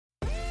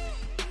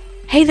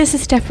Hey, this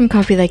is Steph from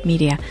Coffee Like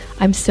Media.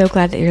 I'm so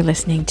glad that you're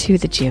listening to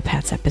the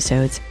Geopats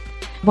episodes.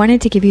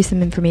 Wanted to give you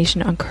some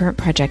information on current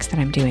projects that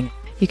I'm doing.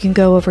 You can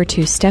go over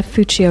to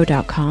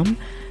stephfuccio.com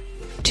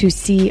to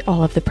see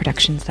all of the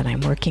productions that I'm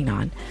working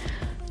on.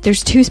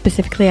 There's two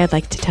specifically I'd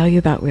like to tell you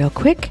about real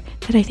quick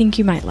that I think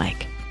you might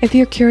like. If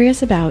you're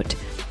curious about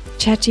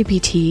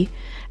ChatGPT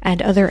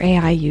and other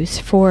AI use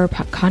for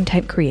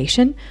content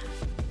creation,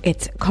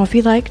 it's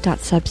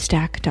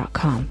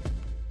coffeelike.substack.com.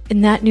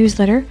 In that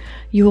newsletter,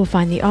 you will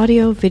find the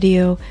audio,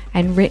 video,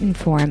 and written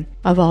form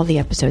of all the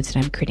episodes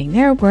that I'm creating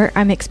there, where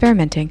I'm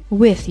experimenting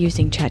with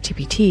using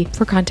ChatGPT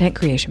for content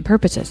creation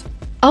purposes.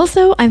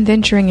 Also, I'm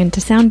venturing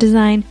into sound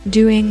design,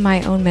 doing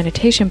my own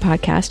meditation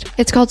podcast.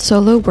 It's called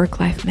Solo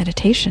Work-Life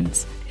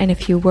Meditations. And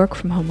if you work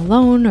from home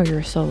alone, or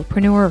you're a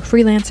solopreneur or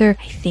freelancer,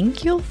 I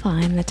think you'll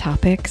find the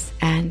topics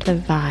and the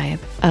vibe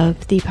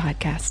of the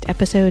podcast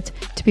episodes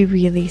to be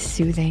really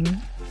soothing.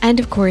 And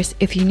of course,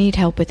 if you need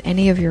help with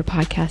any of your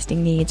podcasting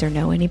needs or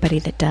know anybody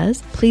that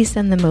does, please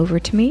send them over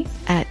to me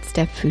at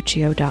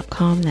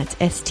stephfuccio.com. That's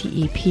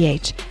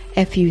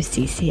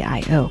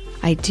STEPHFUCCIO.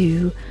 I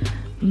do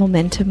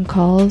momentum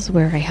calls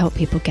where I help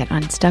people get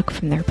unstuck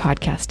from their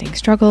podcasting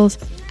struggles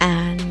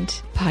and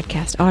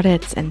podcast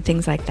audits and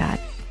things like that.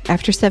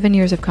 After 7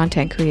 years of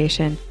content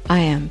creation, I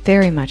am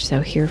very much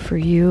so here for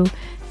you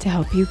to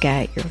help you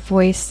get your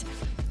voice,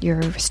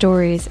 your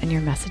stories, and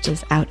your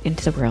messages out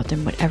into the world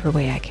in whatever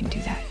way I can do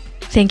that.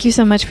 Thank you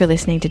so much for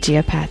listening to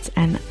Geopats,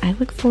 and I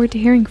look forward to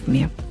hearing from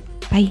you.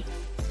 Bye.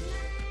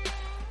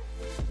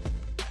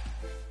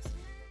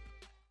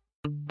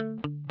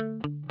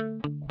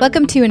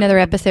 Welcome to another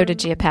episode of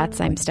Geopats.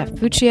 I'm Steph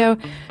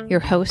Fuccio, your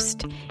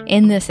host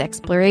in this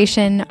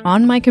exploration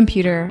on my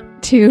computer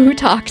to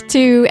talk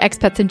to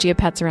expats and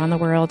geopats around the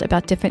world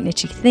about different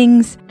niche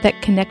things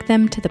that connect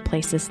them to the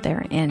places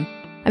they're in.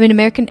 I'm an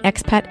American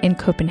expat in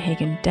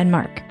Copenhagen,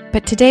 Denmark.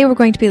 But today we're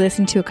going to be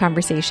listening to a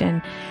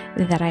conversation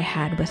that I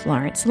had with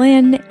Lawrence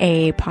Lin,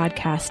 a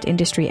podcast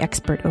industry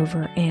expert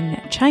over in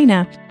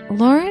China.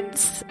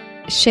 Lawrence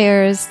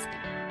shares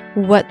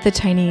what the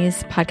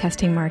Chinese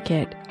podcasting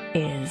market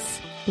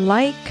is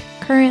like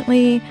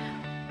currently,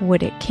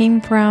 what it came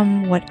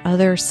from, what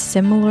other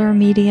similar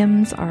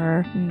mediums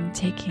are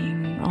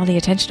taking all the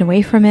attention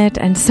away from it,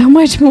 and so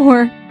much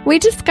more. We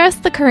discuss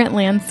the current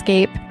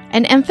landscape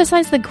and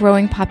emphasize the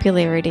growing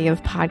popularity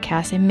of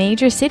podcasts in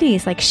major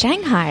cities like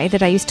Shanghai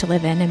that I used to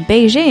live in, and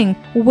Beijing,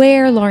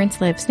 where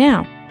Lawrence lives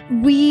now.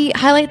 We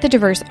highlight the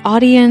diverse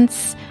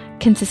audience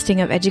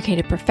consisting of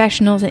educated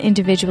professionals and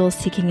individuals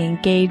seeking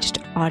engaged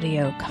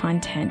audio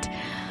content.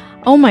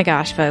 Oh my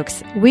gosh,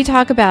 folks. We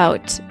talk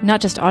about not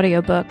just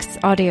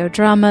audiobooks, audio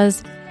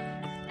dramas,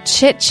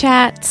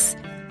 chit-chats,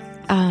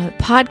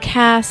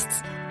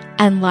 podcasts,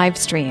 and live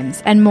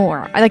streams, and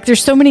more. Like,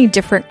 there's so many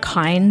different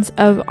kinds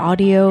of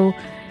audio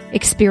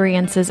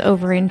experiences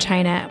over in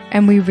China,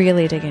 and we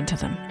really dig into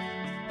them.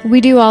 We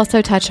do also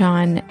touch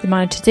on the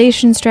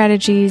monetization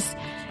strategies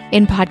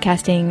in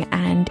podcasting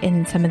and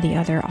in some of the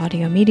other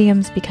audio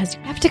mediums, because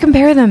you have to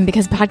compare them,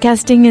 because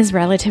podcasting is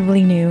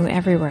relatively new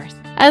everywhere.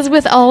 As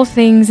with all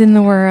things in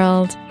the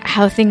world,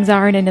 how things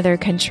are in another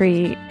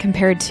country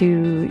compared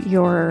to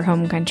your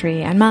home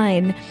country and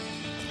mine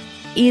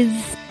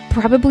is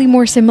probably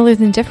more similar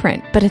than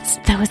different, but it's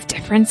those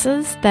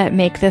differences that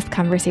make this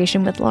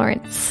conversation with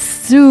Lawrence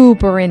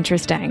super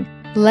interesting.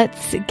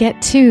 Let's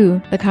get to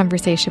the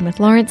conversation with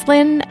Lawrence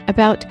Lin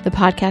about the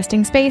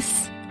podcasting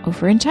space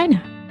over in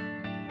China.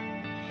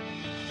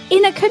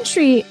 In a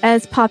country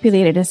as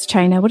populated as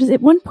China, what is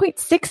it,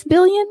 1.6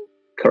 billion?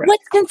 Correct.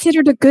 What's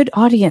considered a good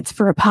audience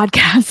for a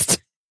podcast?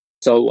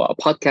 So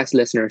podcast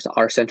listeners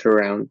are centered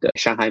around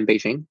Shanghai and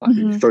Beijing,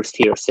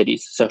 first-tier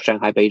cities. So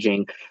Shanghai,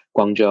 Beijing,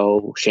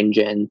 Guangzhou,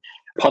 Shenzhen.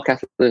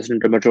 Podcast listeners,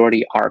 the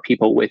majority are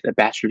people with a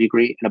bachelor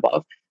degree and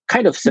above,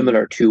 kind of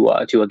similar to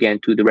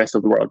the rest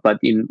of the world, but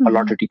in a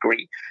larger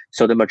degree.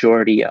 So the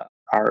majority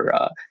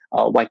are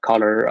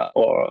white-collar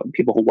or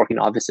people who work in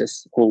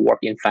offices, who work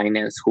in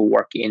finance, who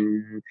work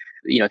in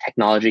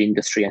technology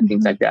industry and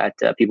things like that.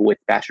 People with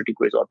bachelor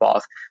degrees or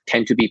above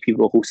tend to be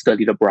people who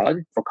studied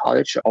abroad for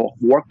college or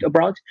worked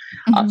abroad.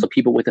 So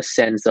people with a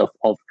sense of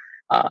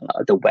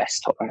the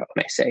West, or I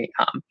may say,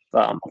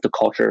 of the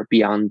culture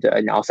beyond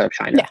and outside of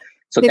China. Yeah.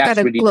 So they've that's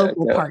got a really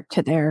global part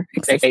to their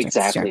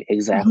existence.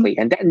 Exactly.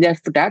 And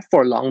that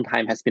for a long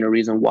time has been a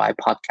reason why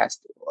podcast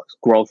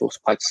growth was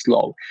quite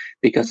slow,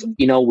 because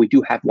we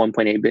do have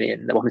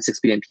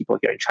 1.6 billion people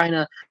here in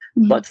China,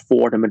 but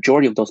for the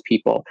majority of those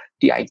people,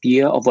 the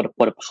idea of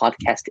what a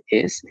podcast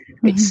is,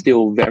 it's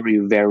still very,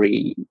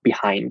 very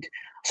behind.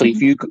 So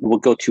if you will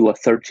go to a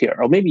third tier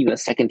or maybe even a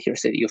second tier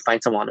city, you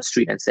find someone on the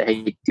street and say,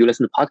 hey, do you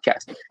listen to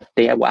podcasts?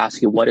 They will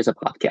ask you, what is a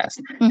podcast?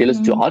 They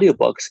listen to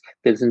audiobooks.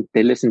 They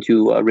listen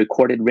to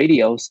recorded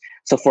radios.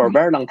 So for a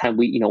very long time,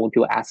 when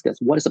people ask us,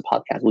 what is a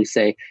podcast? We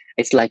say,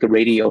 it's like a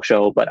radio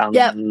show, but on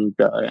you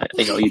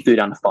do it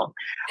on the phone.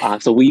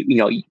 So we've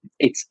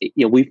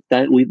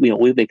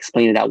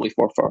explained it that way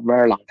for a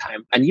very long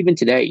time. And even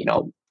today,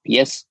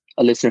 yes,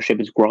 a listenership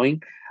is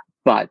growing,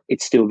 but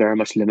it's still very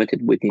much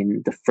limited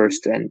within the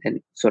first and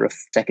sort of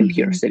second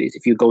tier cities.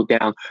 If you go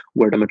down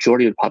where the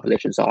majority of the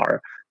populations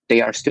are,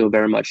 they are still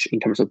very much, in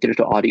terms of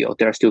digital audio,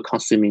 they're still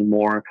consuming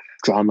more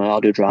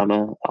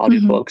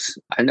audio books.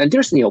 And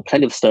there's,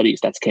 plenty of studies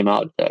that's came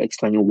out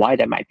explaining why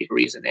that might be a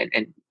reason.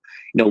 And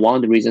one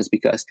of the reasons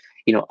because,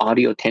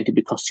 audio tend to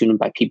be consumed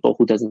by people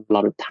who doesn't have a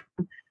lot of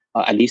time.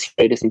 At least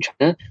here it is in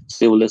China, so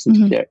they will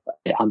listen to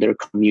on their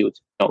commute.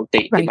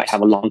 They might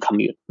have a long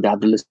commute. They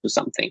have to listen to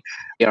something.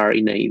 They are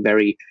in a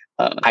very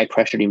high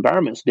pressured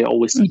environment, so they're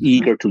always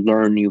eager to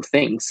learn new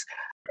things.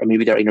 Or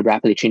maybe they're in a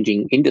rapidly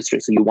changing industry,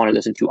 so you want to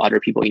listen to other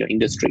people in your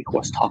industry who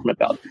are talking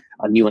about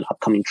new and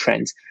upcoming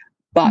trends.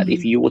 But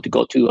if you were to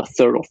go to a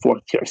third or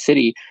fourth tier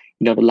city,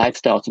 the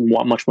lifestyle is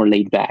much more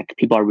laid back.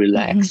 People are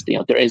relaxed.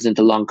 There isn't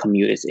a long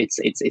commute.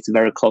 It's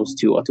very close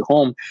to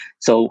home.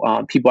 So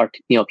people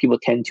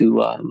tend to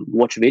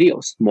watch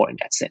videos more in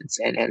that sense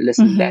and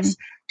listen less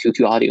to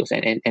audios,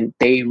 and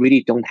they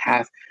really don't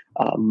have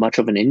much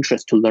of an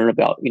interest to learn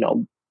about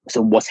so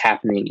what's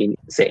happening in,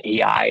 say,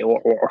 AI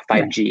or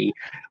 5G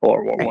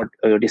or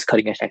these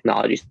cutting edge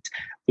technologies.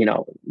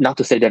 Not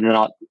to say they're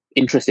not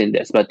interested in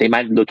this, but they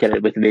might look at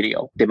it with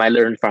video. They might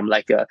learn from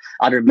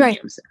other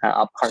mediums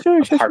apart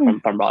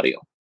from audio.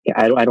 Yeah,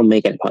 I don't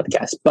make any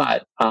podcasts,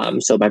 but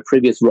so my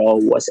previous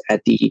role was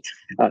at the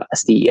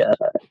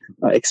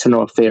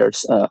external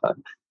affairs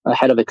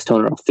head of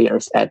external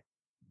affairs at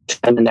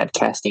China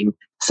Netcasting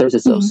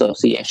Services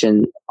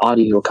Association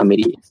Audio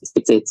Committee.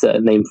 It's a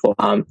name for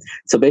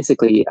so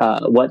basically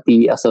what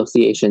the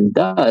association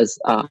does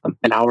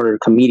and our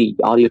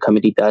audio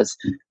committee does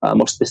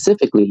more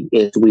specifically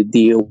is we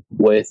deal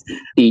with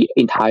the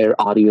entire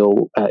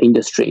audio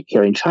industry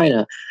here in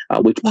China,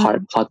 which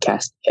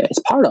podcast is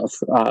part of,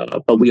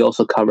 but we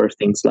also cover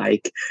things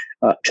like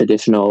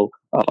traditional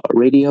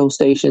radio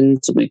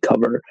stations. We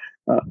cover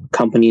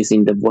companies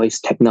in the voice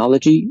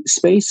technology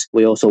space.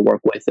 We also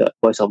work with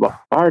voiceover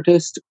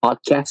artists,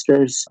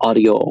 podcasters,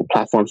 audio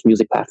platforms,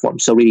 music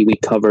platforms. So really we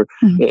cover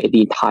the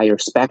entire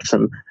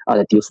spectrum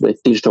that deals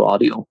with digital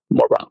audio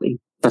more broadly.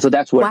 And so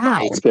that's what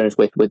my experience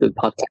with the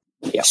podcast.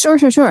 Yeah.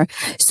 Sure.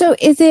 So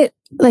is it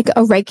like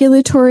a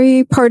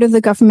regulatory part of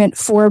the government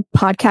for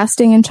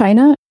podcasting in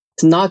China?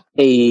 It's not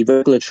a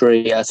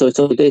regulatory, so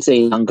it is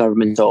a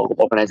non-governmental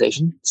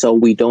organization. So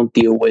we don't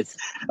deal with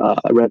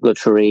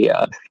regulatory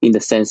in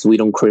the sense we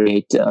don't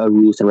create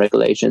rules and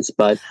regulations.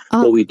 But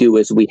what we do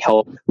is we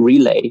help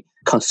relay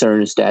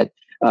concerns that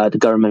the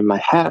government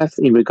might have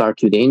in regard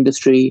to the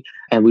industry,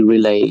 and we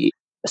relay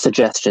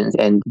suggestions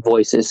and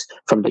voices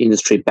from the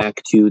industry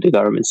back to the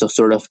government. So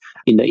sort of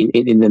in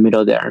the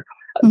middle there.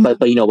 But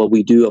what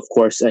we do, of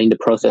course, in the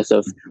process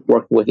of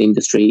working with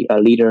industry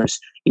leaders,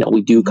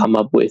 we do come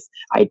up with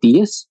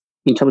ideas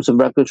in terms of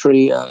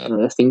regulatory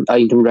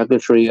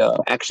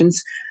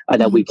actions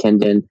that we can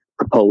then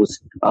propose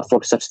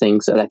for such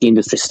things like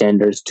industry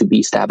standards to be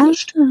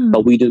established.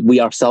 But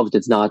we ourselves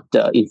did not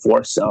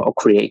enforce or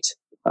create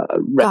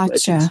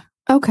regulations. Gotcha.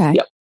 Okay.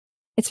 Yep.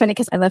 It's funny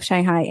because I left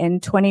Shanghai in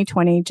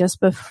 2020, just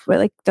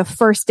before the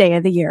first day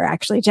of the year,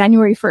 actually,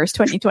 January 1st,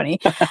 2020.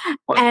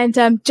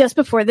 And just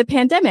before the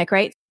pandemic,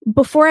 right?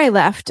 Before I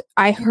left,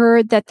 I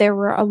heard that there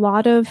were a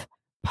lot of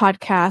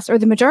podcasts, or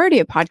the majority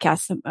of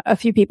podcasts, a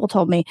few people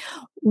told me,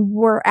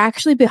 were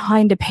actually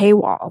behind a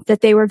paywall,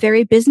 that they were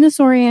very business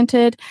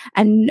oriented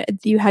and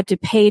you had to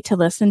pay to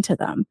listen to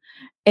them.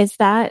 Is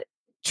that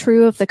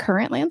true of the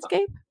current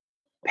landscape?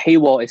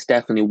 Paywall is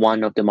definitely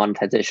one of the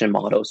monetization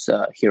models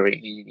here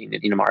in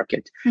the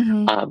market.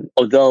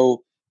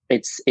 Although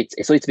it's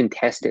been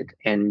tested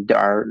and there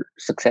are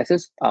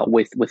successes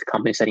with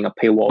companies setting up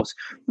paywalls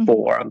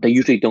for. They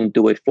usually don't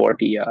do it for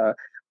the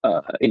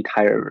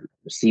entire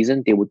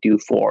season. They would do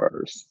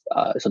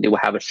so they will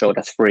have a show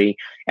that's free,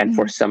 and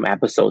for some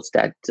episodes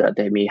that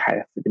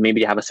maybe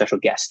they have a special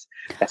guest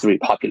that's really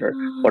popular,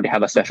 or they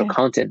have a special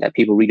content that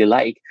people really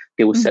like.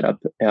 They will set up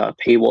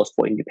paywalls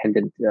for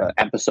independent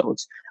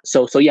episodes.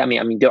 So yeah, I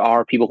mean there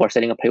are people who are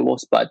setting up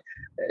paywalls, but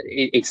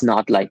it's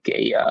not like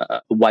a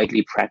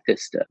widely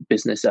practiced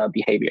business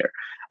behavior.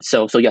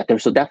 So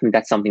definitely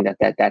that's something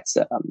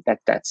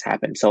that's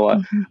happened.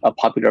 So a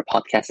popular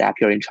podcast app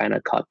here in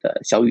China called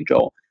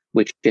Xiaoyuzhou,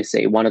 which is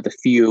one of the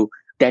few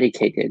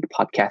dedicated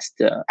podcast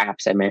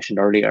apps I mentioned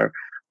earlier.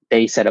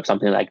 They set up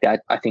something like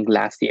that, I think,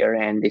 last year,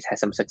 and it has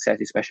some success,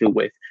 especially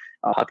with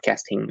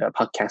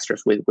podcasters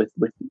with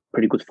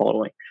pretty good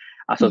following.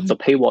 So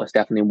paywall is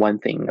definitely one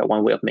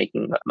way of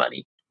making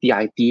money. The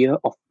idea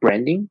of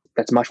branding,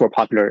 that's much more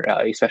popular,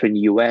 especially in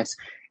the US.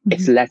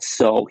 It's less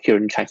so here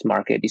in the Chinese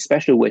market,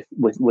 especially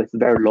with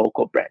very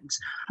local brands.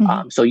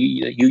 So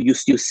you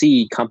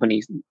see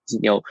companies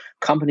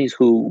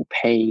who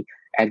pay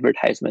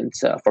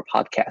advertisements for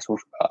podcasts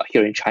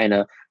here in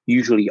China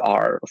usually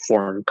are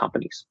foreign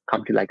companies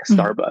like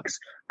Starbucks,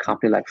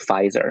 company like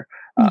Pfizer,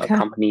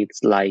 companies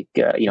like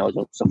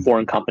so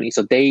foreign companies.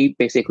 So they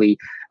basically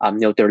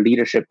their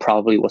leadership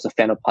probably was a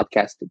fan of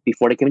podcasts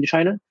before they came to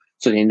China,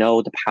 so they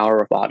know the power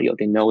of audio.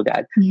 They know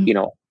that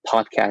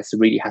podcasts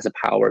really has a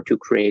power to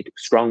create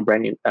strong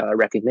brand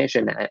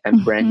recognition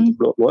and brand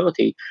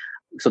loyalty.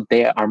 so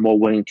they are more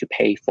willing to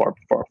pay for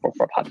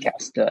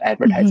podcast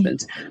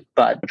advertisements.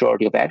 But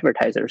majority of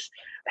advertisers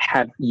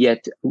have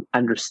yet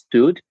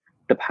understood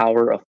the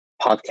power of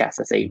podcast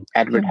as a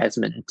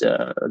advertisement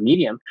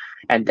medium,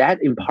 and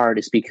that in part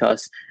is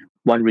because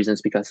one reason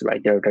is because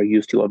right they're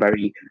used to a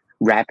very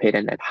rapid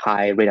and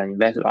high rate on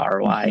investment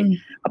ROI,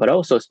 but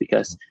also it's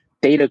because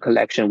data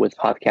collection with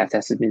podcasts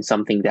has been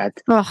something that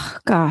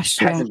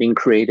hasn't been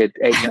created.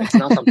 It's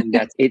not something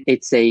that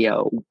it's a.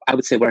 I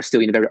would say we're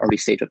still in a very early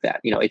stage of that.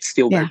 It's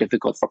still very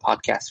difficult for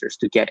podcasters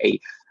to get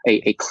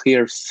a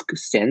clear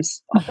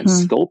sense of and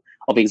scope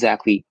of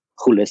exactly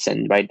who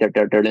listen, right? Their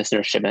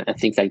listenership and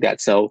things like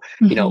that. So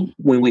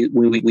when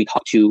we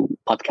talk to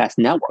podcast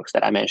networks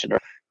that I mentioned,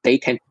 they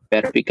tend to be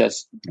better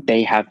because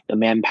they have the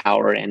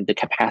manpower and the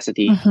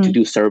capacity to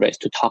do surveys,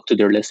 to talk to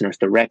their listeners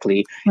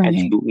directly, and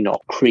to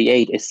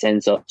create a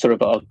sense of sort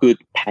of a good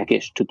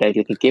package that they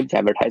can give to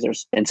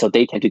advertisers. And so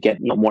they tend to get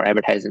more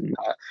advertising.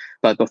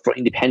 But for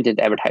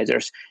independent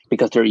advertisers,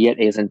 because there yet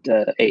isn't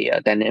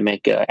a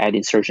dynamic ad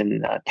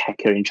insertion tech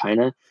here in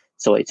China.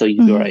 So if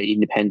you're an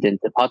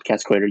independent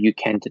podcast creator, you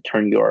can't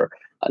turn your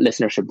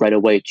listenership right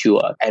away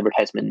to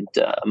advertisement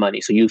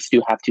money. So you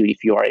still have to,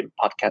 if you are a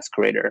podcast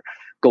creator,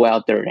 go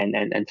out there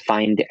and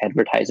find the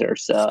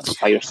advertisers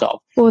by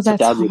yourself. Oh, that's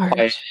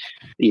hard.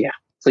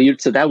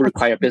 So that would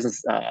require a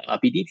business a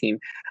BD team,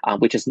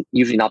 which is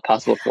usually not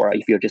possible for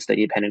if you're just an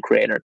independent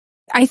creator.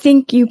 I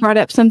think you brought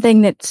up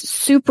something that's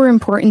super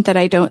important that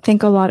I don't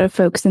think a lot of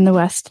folks in the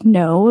West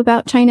know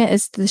about China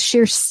is the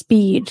sheer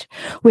speed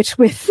which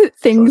with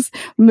things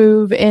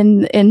move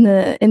in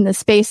the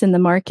space, in the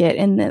market,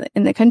 in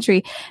the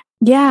country.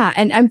 Yeah.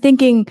 And I'm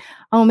thinking,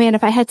 oh man,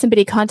 if I had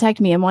somebody contact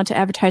me and want to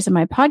advertise on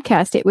my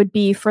podcast, it would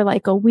be for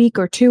like a week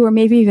or two, or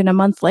maybe even a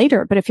month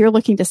later. But if you're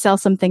looking to sell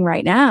something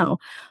right now,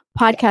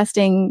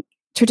 podcasting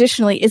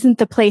traditionally isn't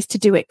the place to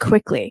do it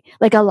quickly.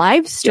 Like a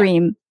live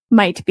stream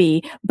might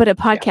be, but a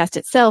podcast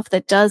itself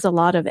that does a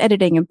lot of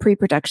editing and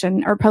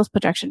pre-production or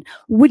post-production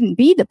wouldn't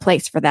be the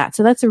place for that.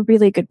 So that's a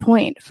really good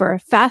point. For a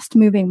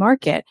fast-moving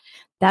market,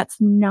 that's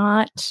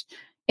not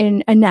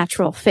a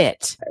natural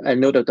fit. I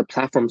know that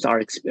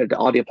the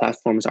audio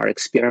platforms are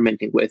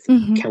experimenting with,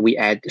 can we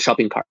add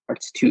shopping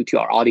carts to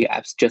our audio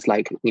apps, just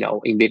like,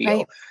 in video?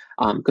 Right.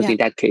 Because in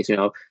that case,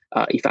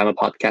 if I'm a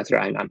podcaster,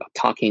 I'm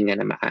talking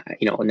and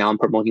now I'm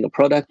promoting a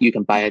product, you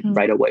can buy it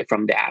right away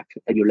from the app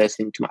that you're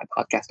listening to my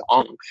podcast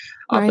on.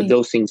 But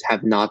those things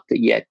have not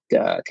yet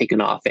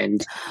taken off.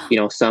 And,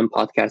 some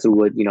podcasters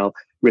would,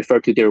 refer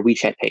to their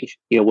WeChat page,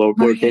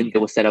 where then they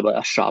will set up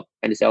a shop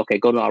and they say, okay,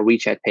 go to our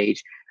WeChat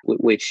page,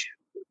 which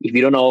if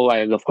you don't know,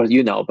 of course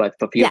but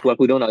for people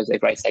who don't know, it's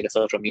like a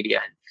social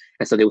media.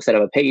 And so they will set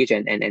up a page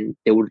and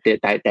they will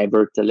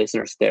divert the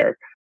listeners there.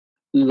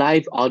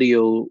 Live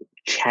audio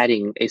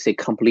chatting is a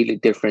completely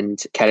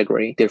different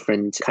category,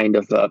 different kind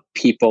of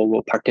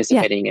people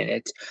participating in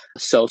it.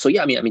 So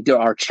yeah, I mean, there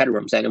are chat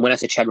rooms, and when I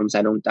say chat rooms,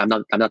 I'm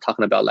not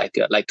talking about like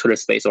Twitter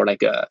Space or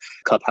like a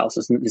Clubhouse.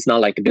 It's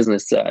not like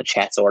business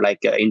chats or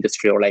like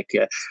industry or like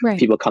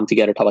people come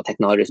together talk about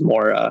technology. It's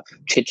more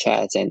chit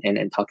chats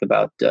and talk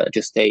about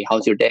just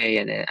how's your day,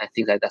 and I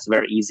think that's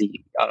very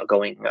easy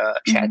going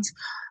chats.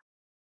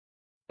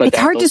 But it's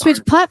hard to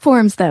switch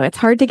platforms, though. It's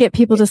hard to get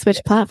people to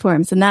switch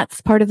platforms, and that's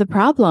part of the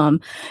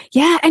problem.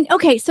 Yeah. And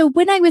okay, so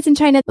when I was in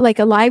China, like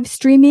a live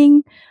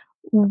streaming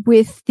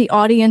with the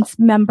audience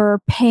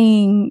member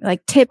paying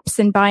like tips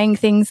and buying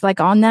things like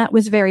on that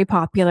was very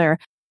popular.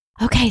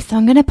 Okay, so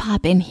I'm going to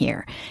pop in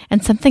here.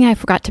 And something I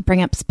forgot to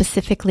bring up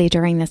specifically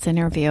during this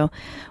interview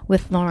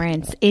with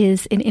Lawrence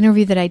is an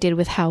interview that I did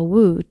with Hao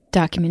Wu,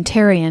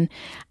 documentarian,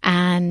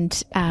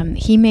 and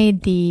he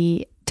made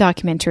the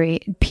documentary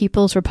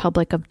People's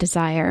Republic of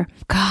Desire.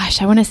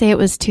 Gosh, I want to say it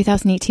was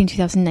 2018,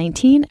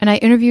 2019. And I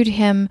interviewed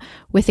him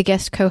with a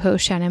guest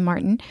co-host, Shannon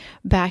Martin,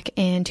 back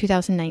in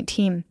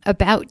 2019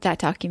 about that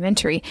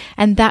documentary.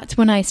 And that's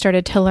when I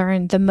started to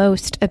learn the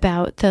most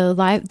about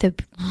the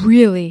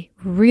really,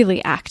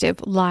 really active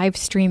live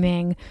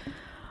streaming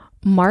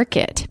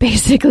market,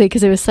 basically,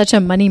 because it was such a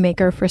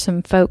moneymaker for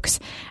some folks.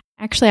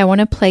 Actually, I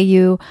want to play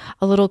you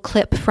a little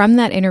clip from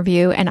that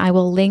interview, and I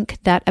will link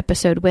that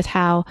episode with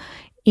Hao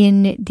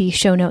in the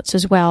show notes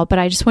as well. But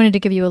I just wanted to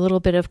give you a little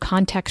bit of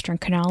context and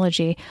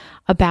chronology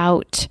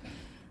about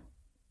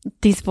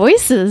these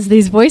voices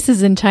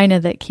in China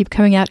that keep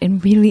coming out in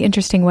really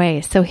interesting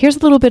ways. So here's a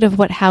little bit of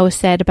what Hao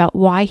said about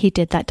why he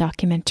did that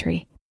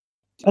documentary.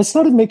 I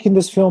started making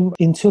this film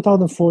in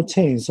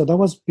 2014, so that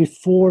was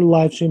before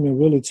live streaming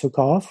really took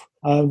off.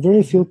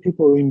 Very few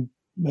people in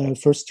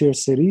first-tier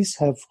cities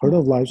have heard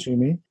of live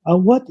streaming.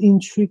 What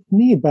intrigued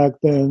me back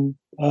then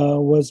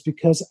was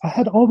because I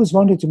had always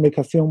wanted to make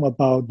a film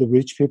about the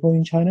rich people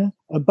in China.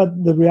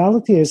 But the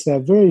reality is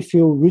that very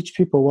few rich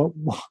people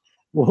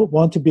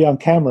want to be on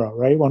camera,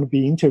 right? Want to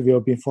be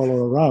interviewed, be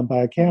followed around by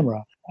a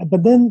camera.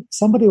 But then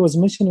somebody was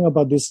mentioning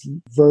about this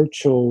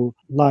virtual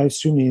live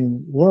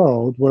streaming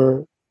world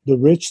where the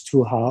rich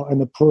Tu Hao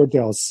and the poor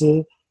Diao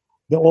Si,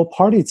 they all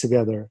party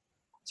together.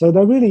 So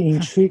that really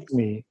intrigued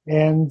me.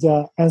 And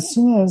as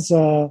soon as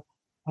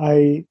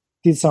I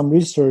did some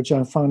research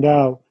and found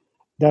out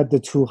that the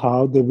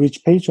Tuhao, the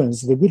rich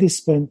patrons, they really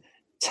spend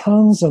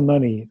tons of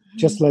money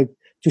just like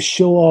to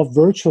show off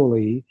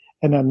virtually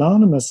and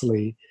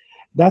anonymously.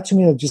 That to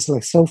me is just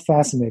like so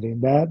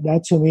fascinating.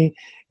 That to me,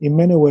 in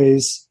many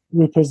ways,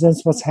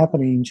 represents what's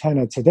happening in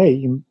China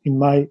today, in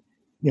my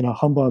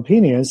humble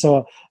opinion.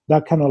 So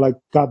that kind of like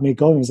got me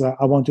going. Is that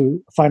I want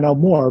to find out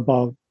more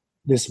about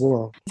this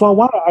world. For a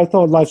while, I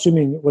thought live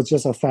streaming was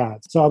just a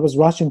fad. So I was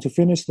rushing to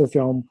finish the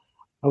film.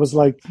 I was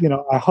like,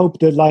 I hope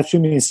that live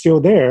streaming is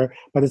still there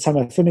by the time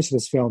I finish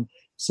this film.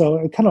 So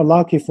it's kind of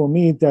lucky for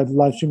me that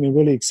live streaming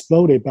really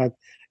exploded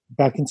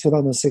back in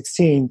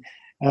 2016.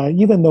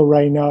 Even though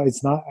right now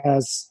it's not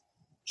as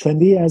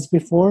trendy as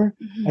before,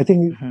 I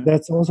think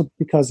that's also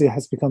because it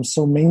has become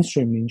so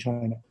mainstream in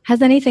China.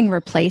 Has anything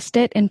replaced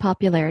it in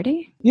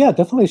popularity? Yeah,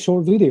 definitely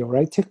short video,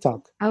 right?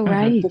 TikTok. Oh,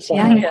 right.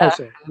 TikTok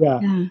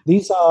yeah.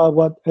 These are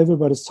what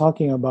everybody's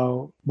talking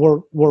about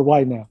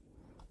worldwide now.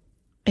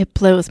 It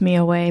blows me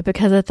away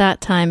because at that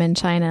time in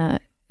China,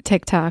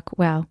 TikTok,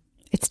 well,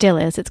 it still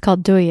is. It's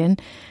called Douyin,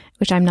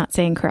 which I'm not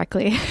saying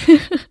correctly.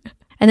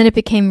 And then it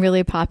became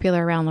really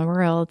popular around the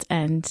world.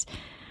 And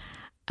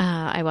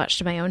I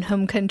watched my own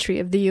home country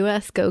of the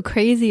US go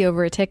crazy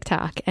over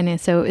TikTok.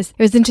 And so it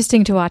was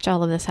interesting to watch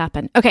all of this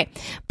happen. Okay,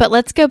 but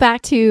let's go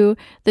back to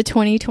the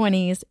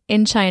 2020s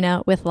in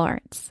China with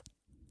Lawrence.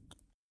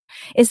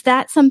 Is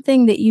that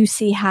something that you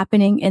see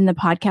happening in the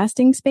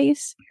podcasting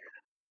space?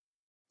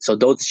 So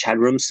those chat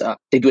rooms,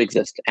 they do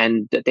exist,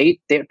 and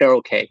they're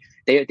okay.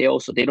 They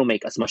don't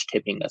make as much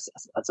tipping as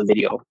a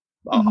video,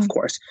 of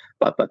course.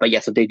 But yeah,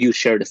 so they do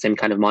share the same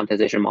kind of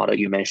monetization model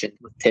you mentioned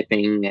with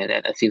tipping and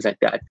things like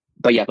that.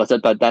 But yeah,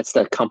 but that's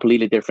the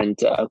completely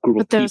different group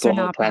of people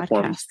on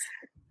platforms. Podcasts.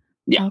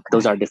 Yeah, okay.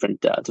 Those are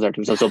different.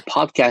 So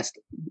podcast,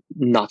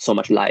 not so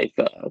much live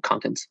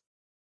content.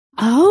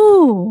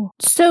 Oh,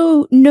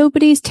 so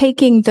nobody's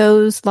taking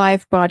those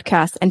live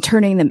broadcasts and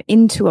turning them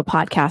into a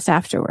podcast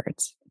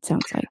afterwards.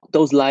 Sounds like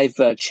those live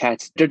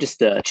chats, they're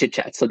just chit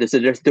chats. So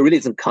there really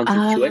isn't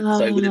content to it.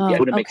 So it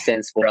wouldn't make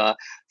sense for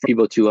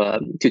people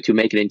to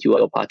make it into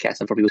a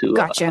podcast and for people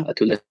to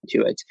to listen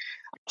to it.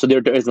 So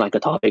there isn't like a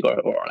topic or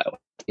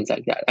things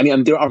like that. I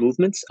mean, there are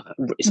movements,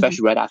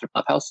 especially right after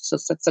Clubhouse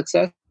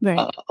success,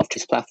 of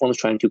just platforms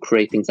trying to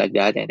create things like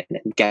that and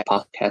get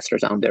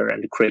podcasters on there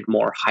and create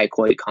more high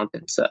quality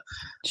content.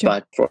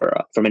 But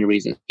for many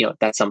reasons,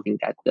 that's something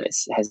that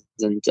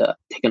hasn't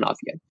taken off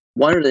yet.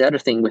 One of the other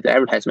thing with the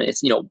advertisement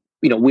is,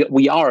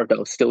 we are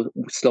though still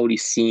slowly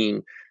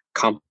seeing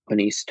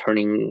companies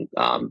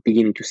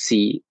beginning to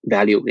see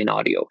value in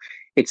audio.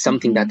 It's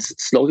something that's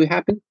slow to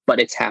happen,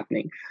 but it's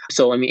happening.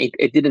 So, I mean,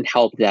 it didn't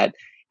help that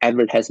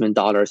advertisement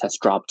dollars has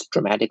dropped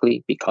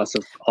dramatically because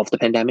of the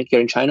pandemic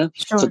here in China.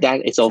 Sure. So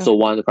that is also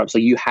one of the problems. So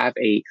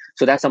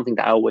so that's something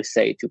that I always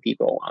say to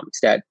people, is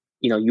that,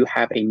 you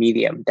have a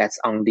medium that's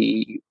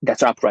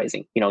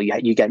uprising.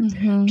 You get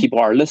more people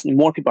are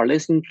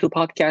listening to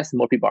podcasts,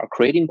 more people are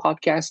creating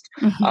podcasts,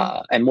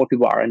 and more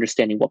people are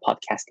understanding what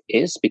podcast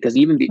is, because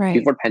even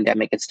before the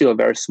pandemic, it's still a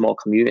very small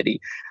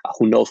community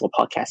who knows what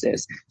podcast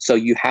is. So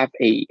you have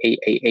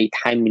a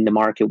time in the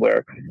market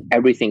where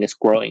everything is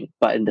growing,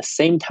 but at the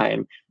same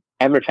time,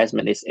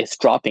 advertisement is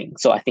dropping.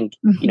 So I think,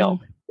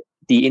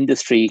 the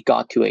industry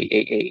got to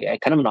a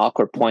kind of an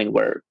awkward point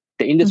where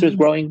the industry is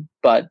growing,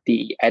 but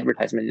the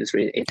advertisement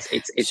industry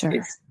it's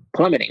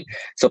plummeting.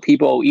 So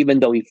people,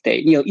 even though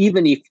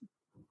even if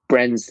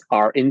brands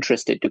are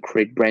interested to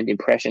create brand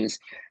impressions,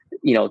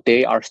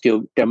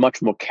 they're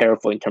much more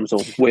careful in terms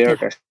of where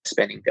they're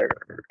spending their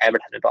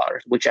advertisement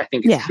dollars, which I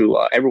think is true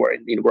everywhere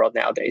in the world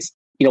nowadays.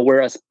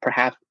 Whereas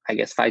perhaps, I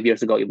guess 5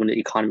 years ago, when the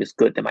economy is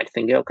good, they might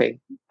think, okay,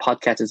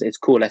 podcast is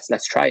cool,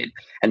 let's try it.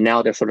 And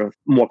now they're sort of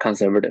more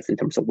conservative in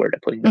terms of where they're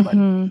putting their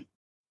money.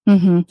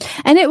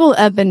 And it will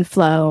ebb and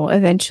flow.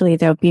 Eventually,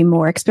 there'll be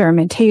more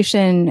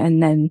experimentation,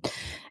 and then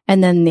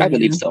I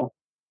believe so.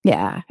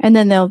 Yeah, and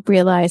then they'll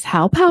realize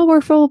how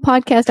powerful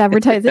podcast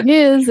advertising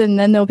is, and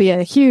then there'll be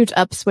a huge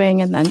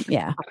upswing, and then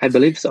I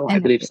believe so.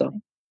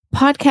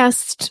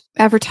 Podcast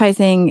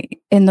advertising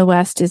in the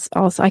West is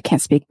also, I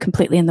can't speak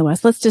completely in the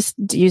West. Let's just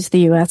use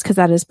the US because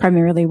that is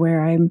primarily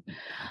where I'm.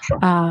 Sure.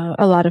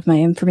 A lot of my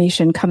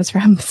information comes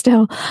from.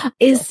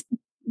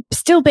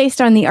 Still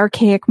based on the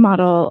archaic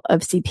model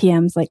of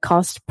CPMs, like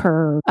cost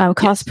per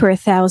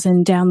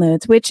 1,000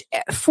 downloads, which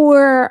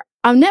for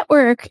a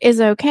network is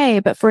okay,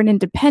 but for an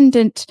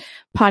independent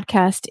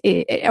podcast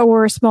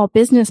or a small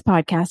business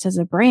podcast as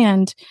a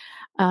brand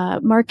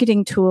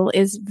marketing tool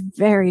is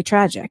very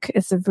tragic.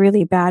 It's a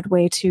really bad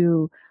way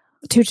to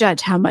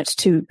judge how much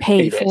to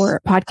pay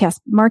for podcast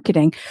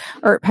marketing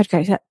or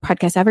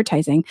podcast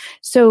advertising.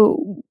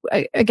 So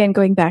again,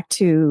 going back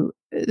to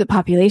the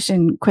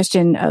population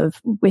question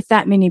of with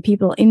that many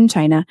people in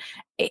China,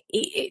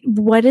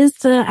 what is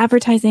the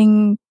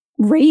advertising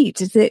rate?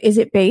 Is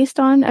it based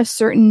on a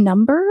certain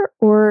number,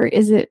 or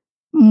is it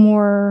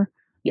more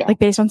like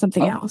based on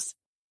something else?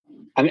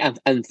 I mean,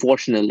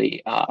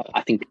 unfortunately,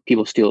 I think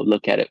people still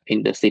look at it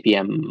in the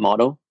CPM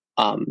model.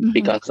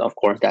 because of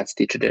course that's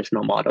the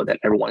traditional model that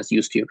everyone's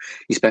used to,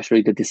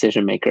 especially the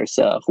decision makers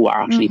who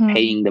are actually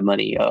paying the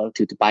money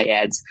to buy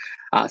ads.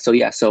 I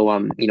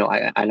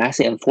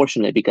say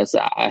unfortunately because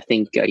I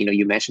think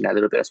you mentioned that a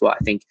little bit as well.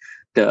 I think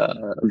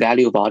the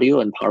value of audio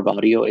and power of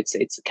audio it's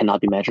cannot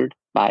be measured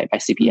by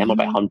CPM or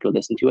by how many people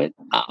listen to it.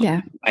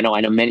 I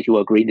know many people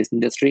agree in this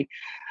industry.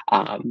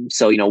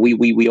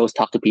 We always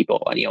talk to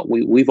people, and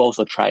we've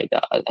also tried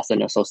as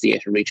an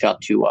association reach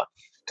out to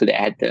the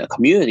ad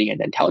community and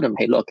then tell them,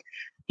 hey, look,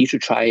 you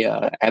should try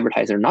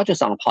advertiser not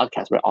just on a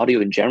podcast but audio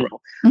in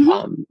general.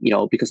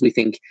 Because we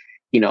think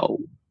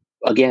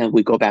again,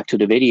 we go back to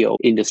the video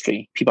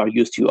industry. People are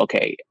used to,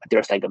 okay,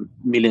 there's like 1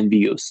 million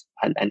views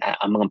and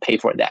I'm going to pay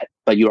for that.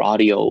 But your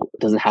audio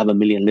doesn't have 1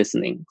 million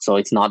listening, so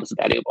it's not as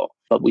valuable.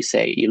 But we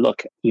say,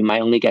 look, you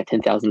might only get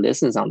 10,000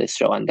 listens on this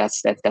show, and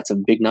that's a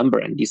big number.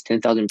 And these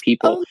 10,000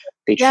 people,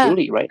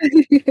 truly, right?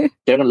 They're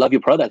going to love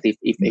your product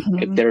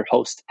if their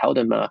host tell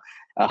them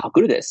how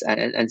good it is.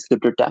 And so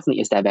there definitely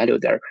is that value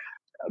there.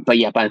 But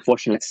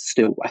unfortunately, it's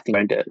still, I think,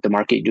 we're in the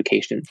market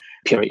education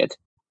period.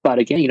 But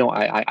again,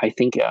 I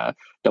think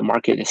the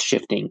market is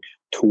shifting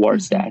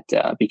towards that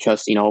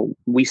because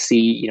we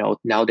see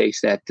nowadays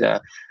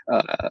that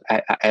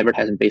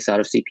advertising based out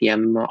of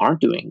CPM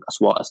aren't doing as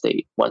well as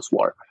they once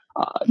were.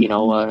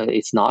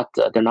 It's not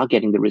they're not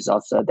getting the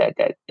results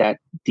that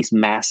this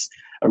mass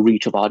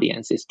reach of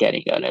audience is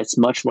getting, and it's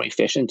much more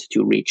efficient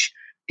to reach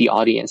the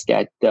audience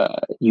that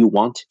you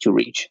want to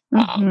reach.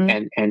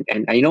 And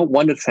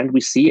one of the trends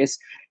we see is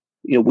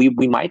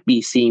we might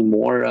be seeing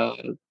more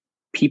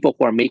people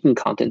who are making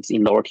content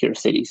in lower tier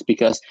cities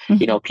because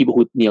people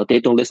who they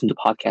don't listen to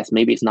podcasts.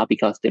 Maybe it's not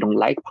because they don't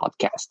like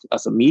podcast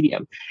as a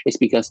medium. It's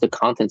because the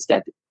contents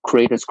that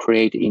creators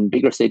create in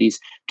bigger cities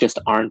just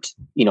aren't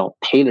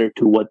tailored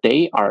to what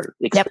they are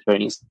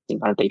experiencing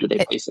on a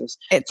day-to-day basis.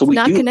 It's so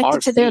not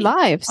connected to their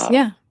lives.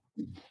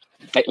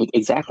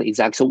 Exactly.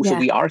 So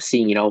we are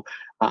seeing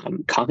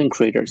content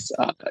creators,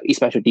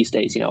 especially these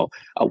days.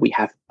 We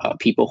have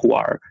people who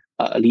are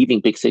leaving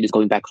big cities,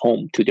 going back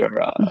home to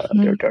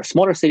their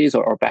smaller cities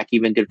or back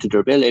even to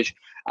their village.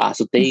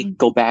 So they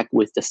go back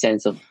with the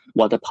sense of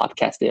what the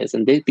podcast is,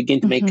 and they begin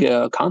to make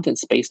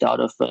contents based out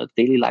of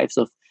daily lives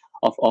of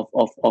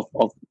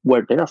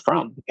where they're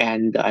from,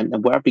 and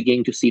we're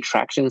beginning to see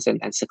tractions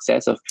and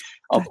success of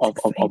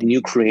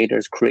new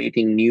creators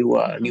creating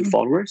new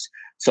followers.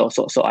 So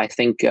I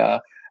think.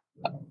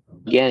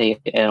 Again,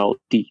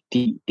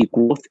 the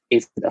growth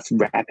isn't as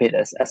rapid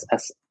as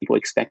people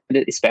expected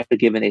it, especially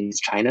given it's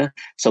China.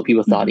 So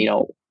people thought,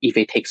 if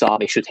it takes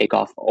off, it should take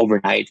off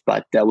overnight.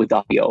 But with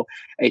audio,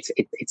 it's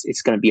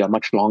going to be a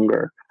much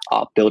longer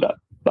build up.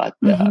 But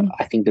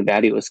I think the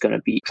value is going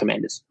to be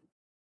tremendous.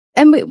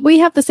 And we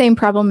have the same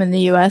problem in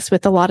the US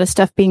with a lot of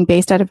stuff being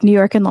based out of New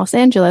York and Los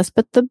Angeles,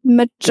 but the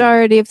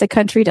majority of the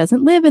country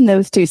doesn't live in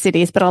those two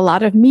cities. But a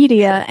lot of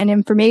media and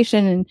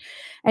information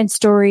and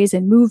stories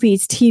and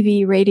movies,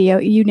 TV, radio,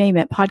 you name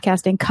it,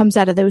 podcasting comes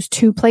out of those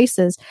two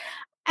places.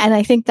 And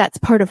I think that's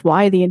part of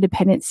why the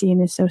independent scene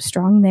is so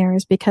strong there,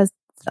 is because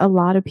a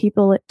lot of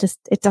people,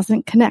 it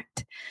doesn't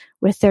connect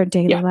with their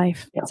daily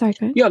life. Sorry,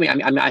 go ahead. Yeah, I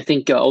mean, I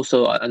think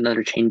also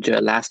another change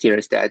last year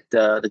is that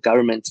the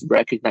government's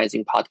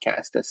recognizing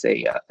podcast as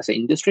an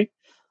industry.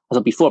 So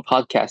before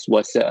podcast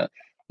was, it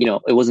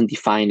wasn't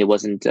defined. It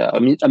wasn't. I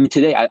mean,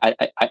 today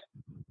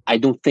I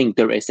don't think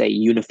there is a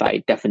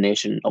unified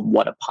definition of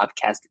what a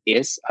podcast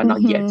is,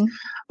 not yet.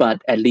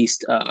 But at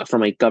least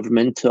from a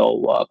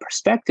governmental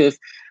perspective,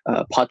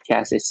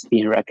 podcast is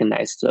being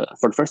recognized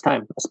for the first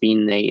time as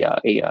being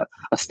a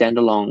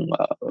standalone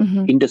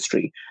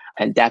industry,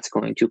 and that's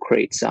going to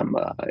create some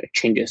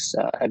changes,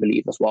 I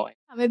believe, as well.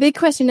 My big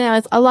question now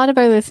is: a lot of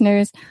our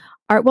listeners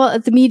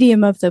the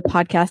medium of the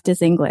podcast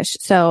is English.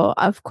 So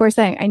of course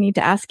I need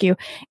to ask you,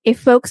 if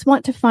folks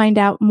want to find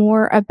out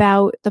more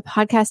about the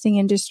podcasting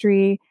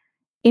industry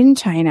in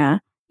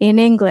China in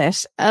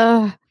English,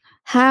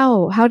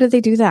 how do they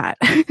do that?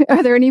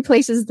 Are there any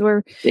places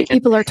where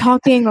people are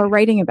talking or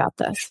writing about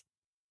this?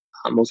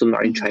 Most of them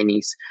are in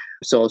Chinese.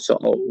 So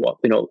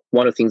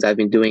one of the things I've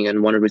been doing,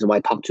 and one of the reasons why I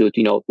talked to,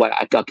 why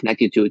I got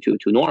connected to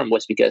Norm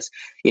was because,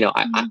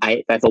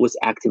 I've always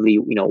actively,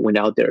 went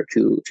out there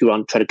to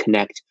try to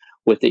connect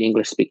with the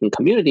English speaking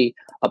community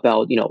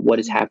about, what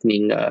is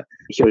happening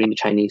here in the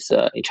Chinese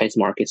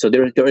market. So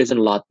there isn't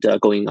a lot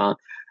going on.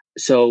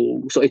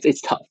 So it's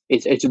tough.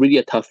 It's really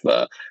a tough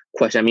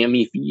question. I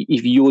mean,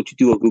 if you were to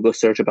do a Google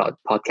search about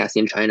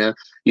podcasting in China,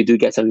 you do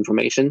get some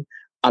information.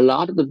 A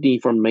lot of the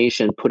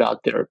information put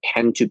out there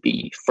tend to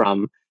be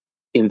from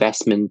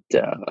investment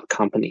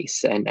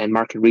companies and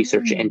market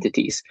research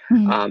entities,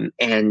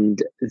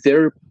 and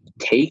their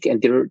take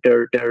and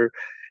their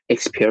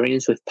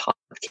experience with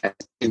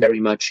podcasts is very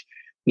much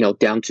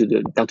down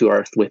to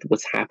earth with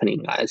what's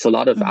happening. So a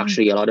lot of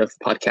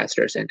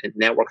podcasters and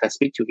networks I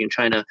speak to in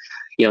China,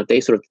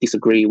 they sort of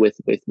disagree with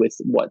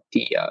what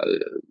the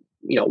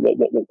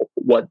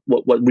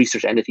what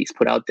research entities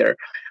put out there.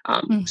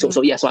 So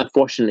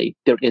unfortunately,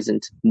 there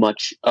isn't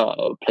much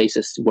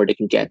places where they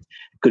can get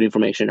good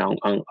information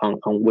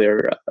on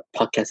where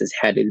podcast is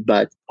headed.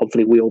 But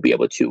hopefully, we will be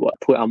able to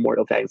put out more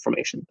of that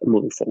information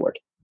moving forward.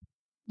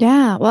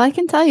 Yeah, well, I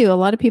can tell you, a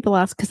lot of people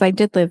ask, because I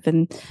did live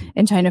in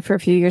China for a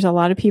few years. A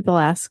lot of people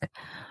ask,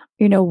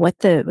 what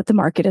the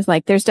market is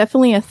like. There's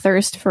definitely a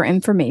thirst for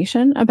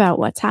information about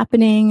what's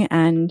happening.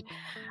 And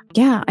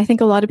yeah, I think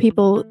a lot of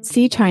people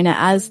see China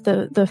as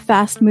the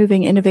fast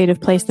moving, innovative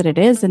place that it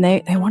is. And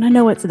they want to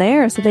know what's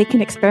there so they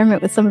can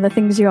experiment with some of the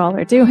things you all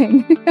are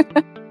doing.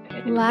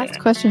 Last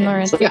question,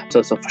 Lawrence.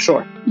 So for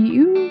sure.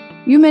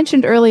 You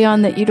mentioned early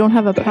on that you don't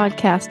have a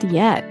podcast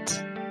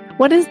yet.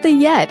 What is the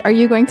yet? Are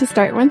you going to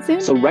start one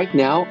soon? So right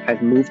now,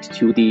 I've moved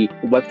to the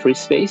Web3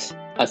 space,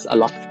 as a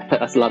lot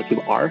of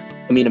people are.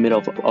 I'm in the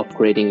middle of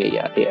creating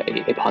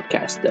a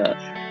podcast,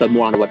 but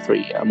more on the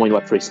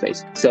Web3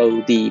 space.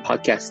 So the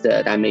podcast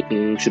that I'm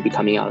making should be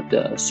coming out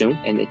soon,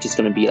 and it's just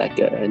going to be like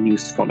a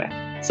news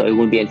format. So it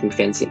won't be anything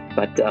fancy,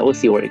 but we'll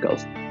see where it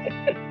goes.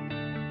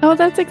 Oh,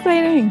 that's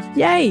exciting.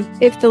 Yay.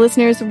 If the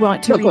listeners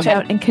want to reach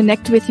out and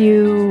connect with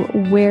you,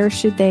 where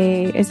should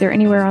they? Is there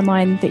anywhere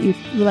online that you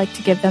would like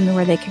to give them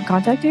where they can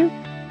contact you?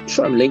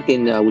 Sure.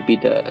 LinkedIn would be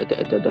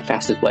the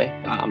fastest way.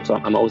 So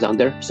I'm always on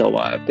there. So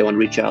if they want to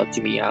reach out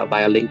to me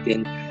via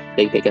LinkedIn,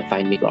 they can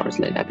find me, Lawrence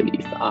Lin, I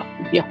believe.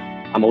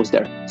 I'm always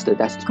there. So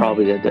that's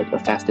probably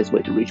the fastest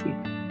way to reach me.